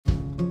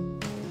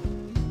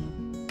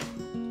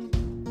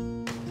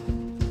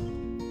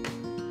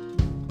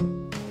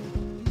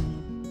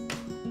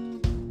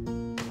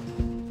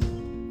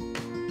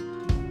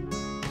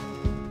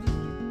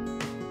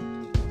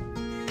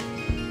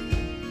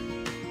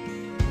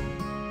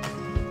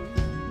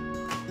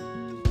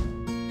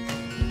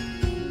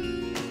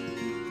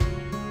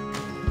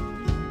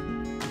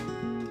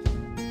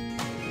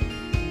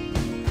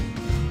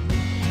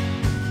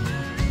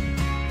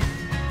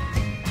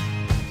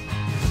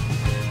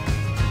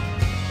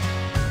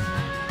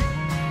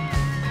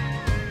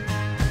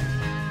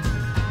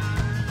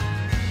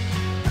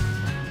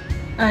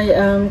I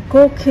am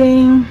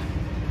cooking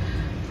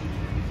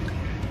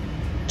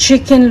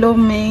chicken lo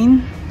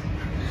mein.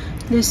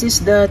 This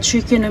is the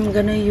chicken I'm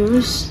gonna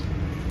use.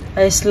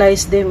 I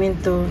slice them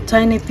into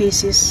tiny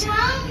pieces.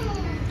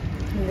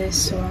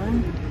 This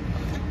one.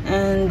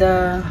 And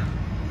the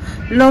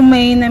lo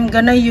mein I'm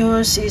gonna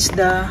use is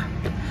the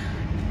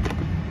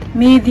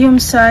medium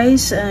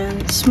size and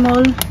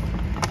small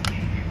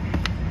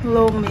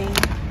lo mein.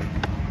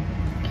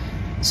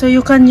 So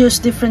you can use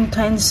different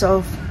kinds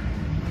of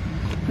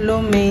lo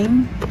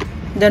mein,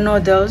 the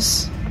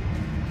noodles.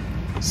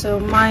 So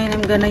mine,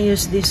 I'm gonna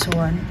use this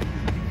one.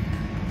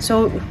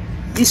 So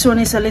this one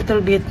is a little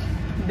bit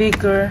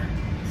bigger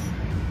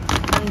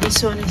and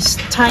this one is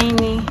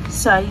tiny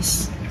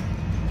size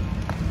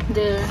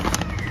there.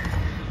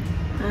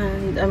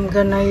 And I'm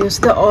gonna use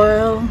the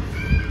oil,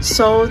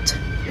 salt,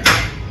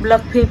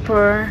 black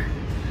pepper,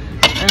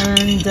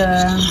 and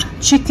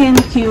chicken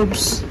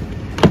cubes,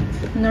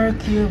 nor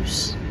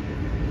cubes.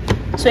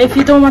 So if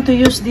you don't want to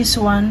use this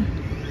one,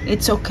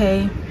 it's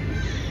okay.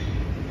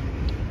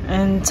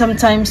 And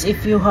sometimes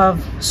if you have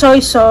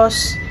soy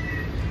sauce,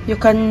 you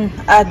can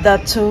add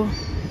that too.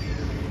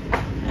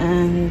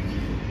 And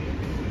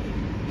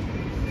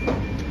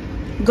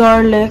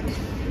garlic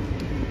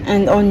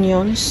and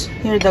onions.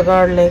 Here the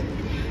garlic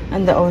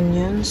and the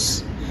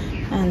onions.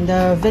 And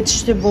the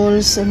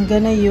vegetables I'm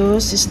gonna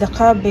use is the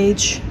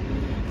cabbage,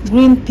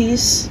 green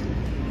peas,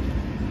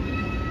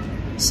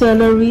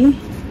 celery,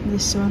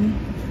 this one.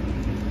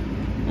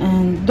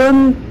 And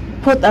don't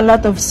put a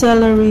lot of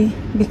celery,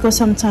 because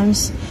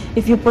sometimes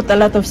if you put a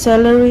lot of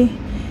celery,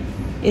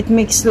 it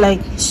makes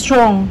like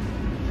strong.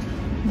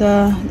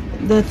 The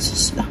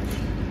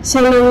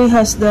celery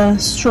has the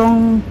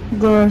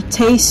stronger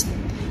taste,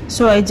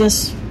 so I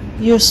just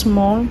use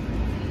small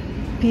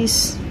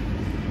piece.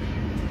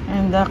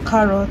 And the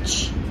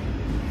carrots.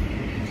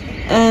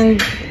 And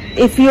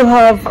if you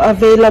have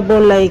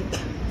available like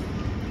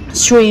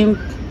shrimp,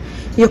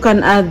 you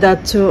can add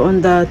that too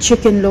on the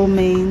chicken lo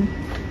mein.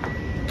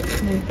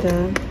 Like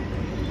that.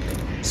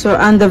 So,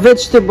 and the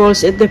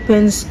vegetables, it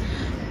depends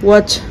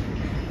what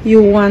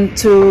you want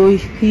to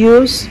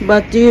use,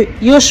 but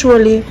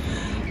usually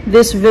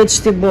these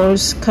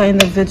vegetables,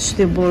 kind of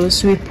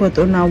vegetables, we put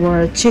on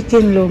our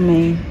chicken lo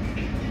mein.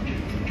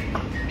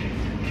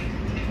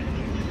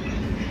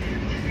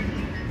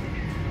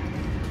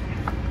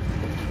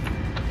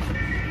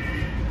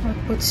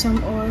 I'll put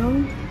some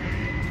oil.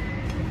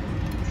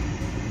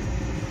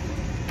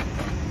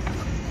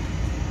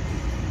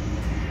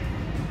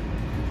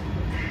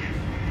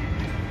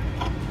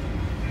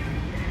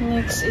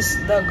 Next is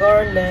the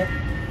garlic.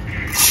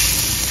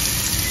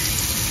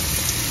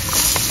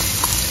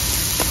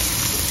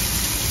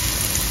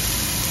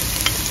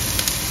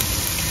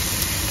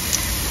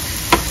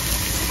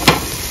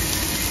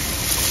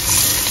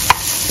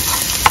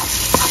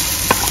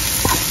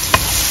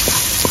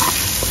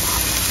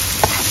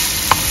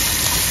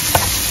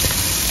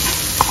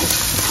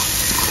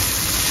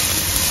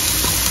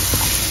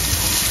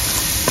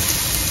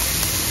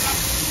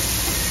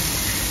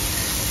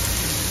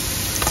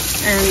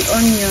 And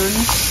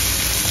onions.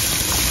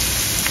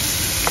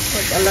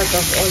 Put a lot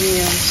of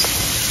onions.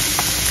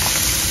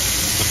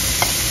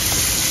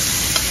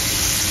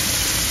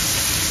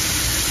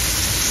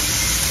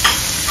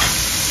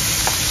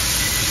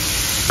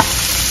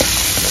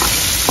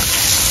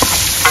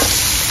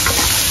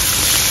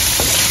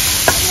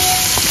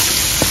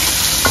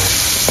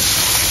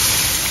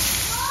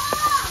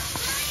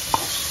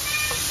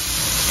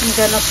 I'm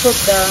gonna put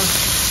the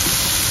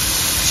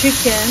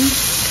chicken.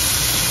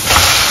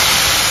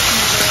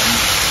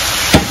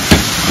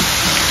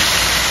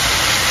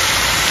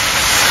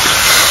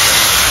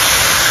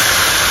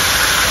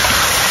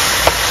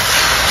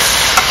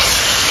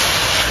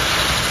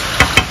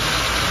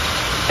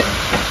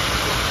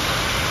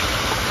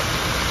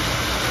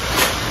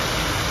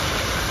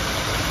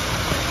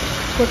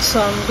 Put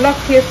some black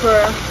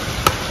pepper.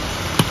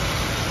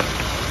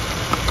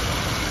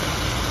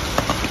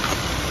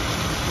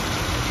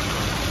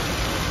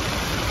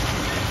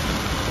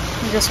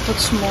 Just put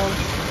small.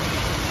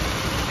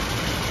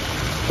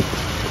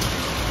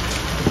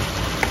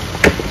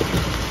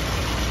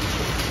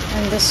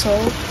 And the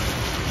salt.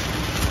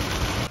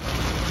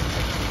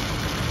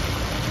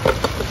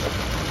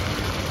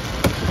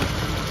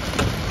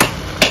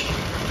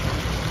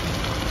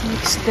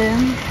 Mix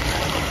them.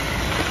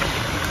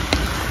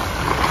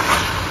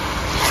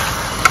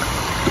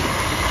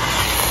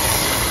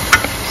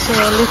 So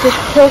let it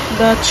cook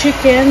the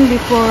chicken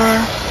before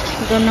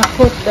we're gonna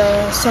put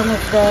some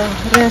of the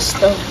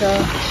rest of the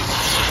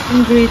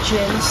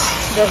ingredients,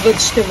 the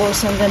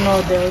vegetables and the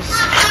noodles.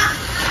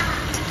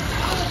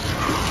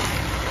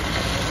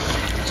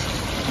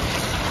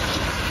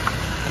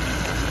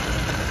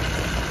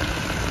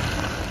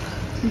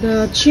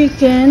 The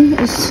chicken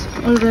is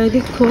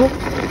already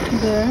cooked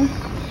there,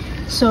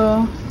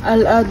 so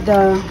I'll add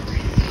the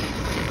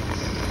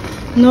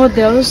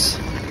noodles.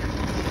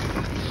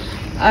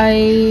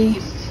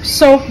 I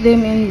soak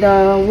them in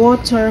the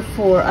water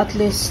for at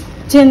least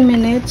 10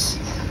 minutes.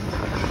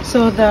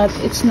 so that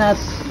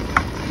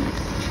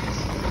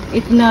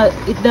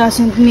it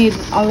doesn't need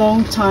a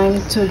long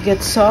time to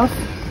get soft.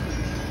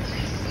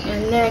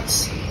 And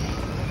next,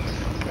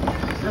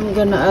 I'm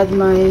gonna add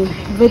my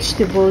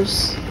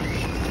vegetables.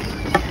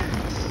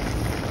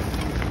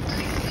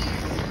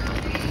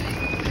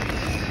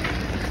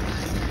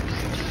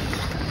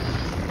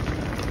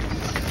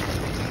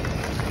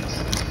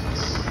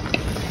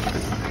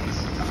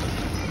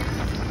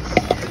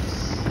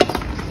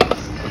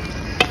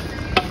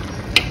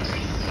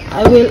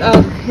 I will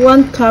add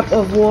 1 cup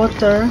of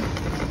water.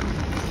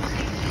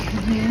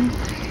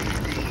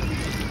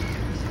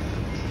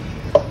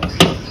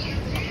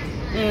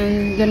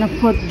 And gonna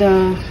put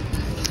the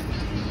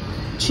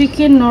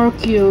chicken nor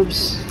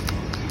cubes.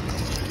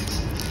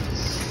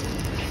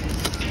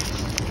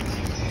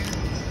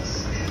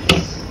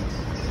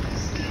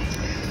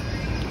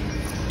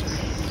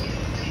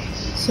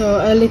 So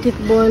I let it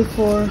boil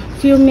for a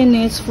few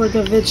minutes for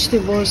the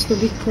vegetables to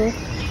be cooked.